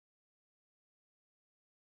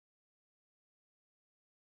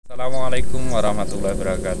Assalamualaikum warahmatullahi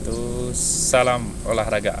wabarakatuh. Salam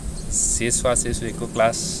olahraga. Siswa-siswiku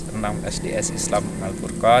kelas 6 SDS Islam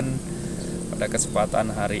Al-Furqon. Pada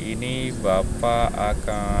kesempatan hari ini Bapak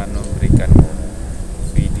akan memberikan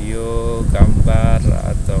video, gambar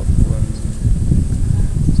ataupun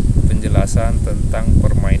penjelasan tentang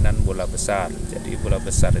permainan bola besar. Jadi bola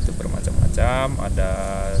besar itu bermacam-macam, ada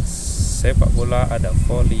sepak bola, ada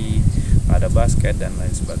voli, ada basket dan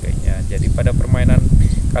lain sebagainya. Jadi pada permainan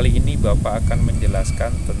kali ini Bapak akan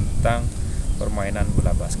menjelaskan tentang permainan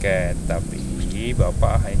bola basket, tapi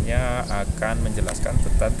Bapak hanya akan menjelaskan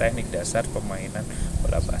tentang teknik dasar permainan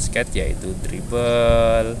bola basket, yaitu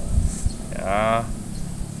dribble, ya,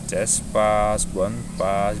 chest pass, bounce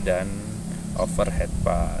pass, dan overhead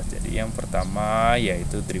pass. Jadi yang pertama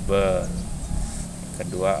yaitu dribble,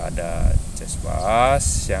 kedua ada chest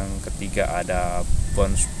pass, yang ketiga ada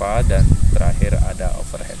bounce pass, dan terakhir ada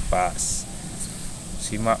overhead pass.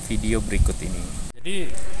 Simak video berikut ini. Jadi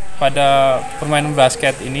pada permainan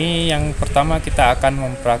basket ini yang pertama kita akan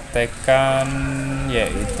mempraktekkan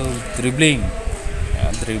yaitu dribbling. Ya,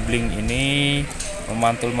 dribbling ini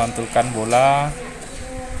memantul-mantulkan bola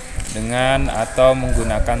dengan atau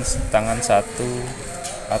menggunakan tangan satu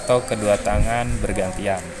atau kedua tangan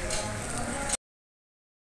bergantian.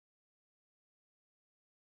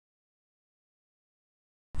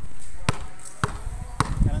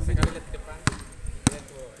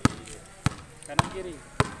 Kanan kiri.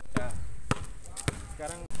 Ya.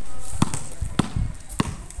 Sekarang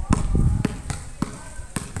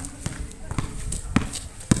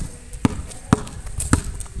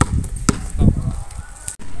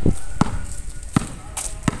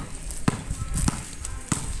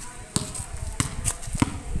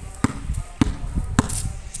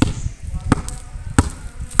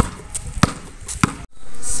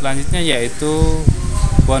selanjutnya yaitu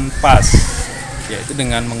bounce pass, yaitu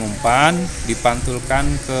dengan mengumpan dipantulkan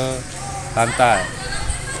ke lantai.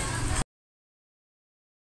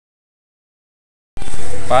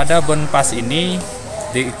 Pada bounce pass ini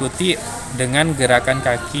diikuti dengan gerakan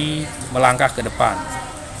kaki melangkah ke depan.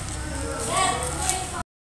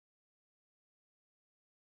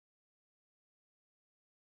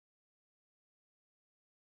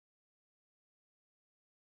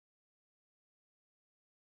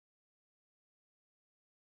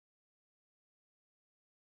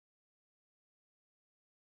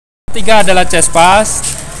 Ketiga adalah chest pass.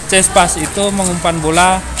 Chest pass itu mengumpan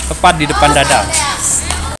bola tepat di depan dada.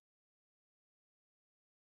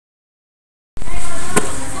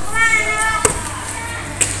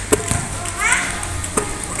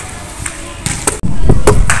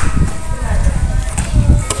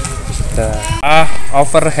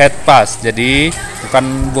 Overhead pass, jadi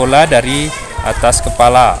bukan bola dari atas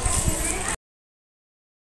kepala.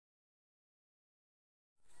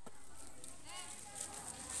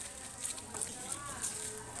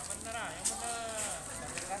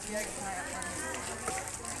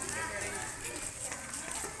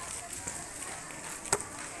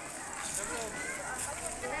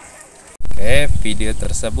 Oke, video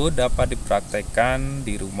tersebut dapat dipraktekkan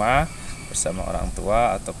di rumah bersama orang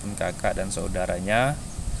tua ataupun kakak dan saudaranya,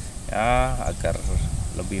 ya, agar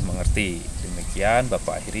lebih mengerti. Demikian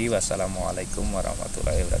Bapak akhiri. Wassalamualaikum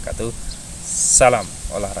warahmatullahi wabarakatuh. Salam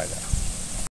olahraga.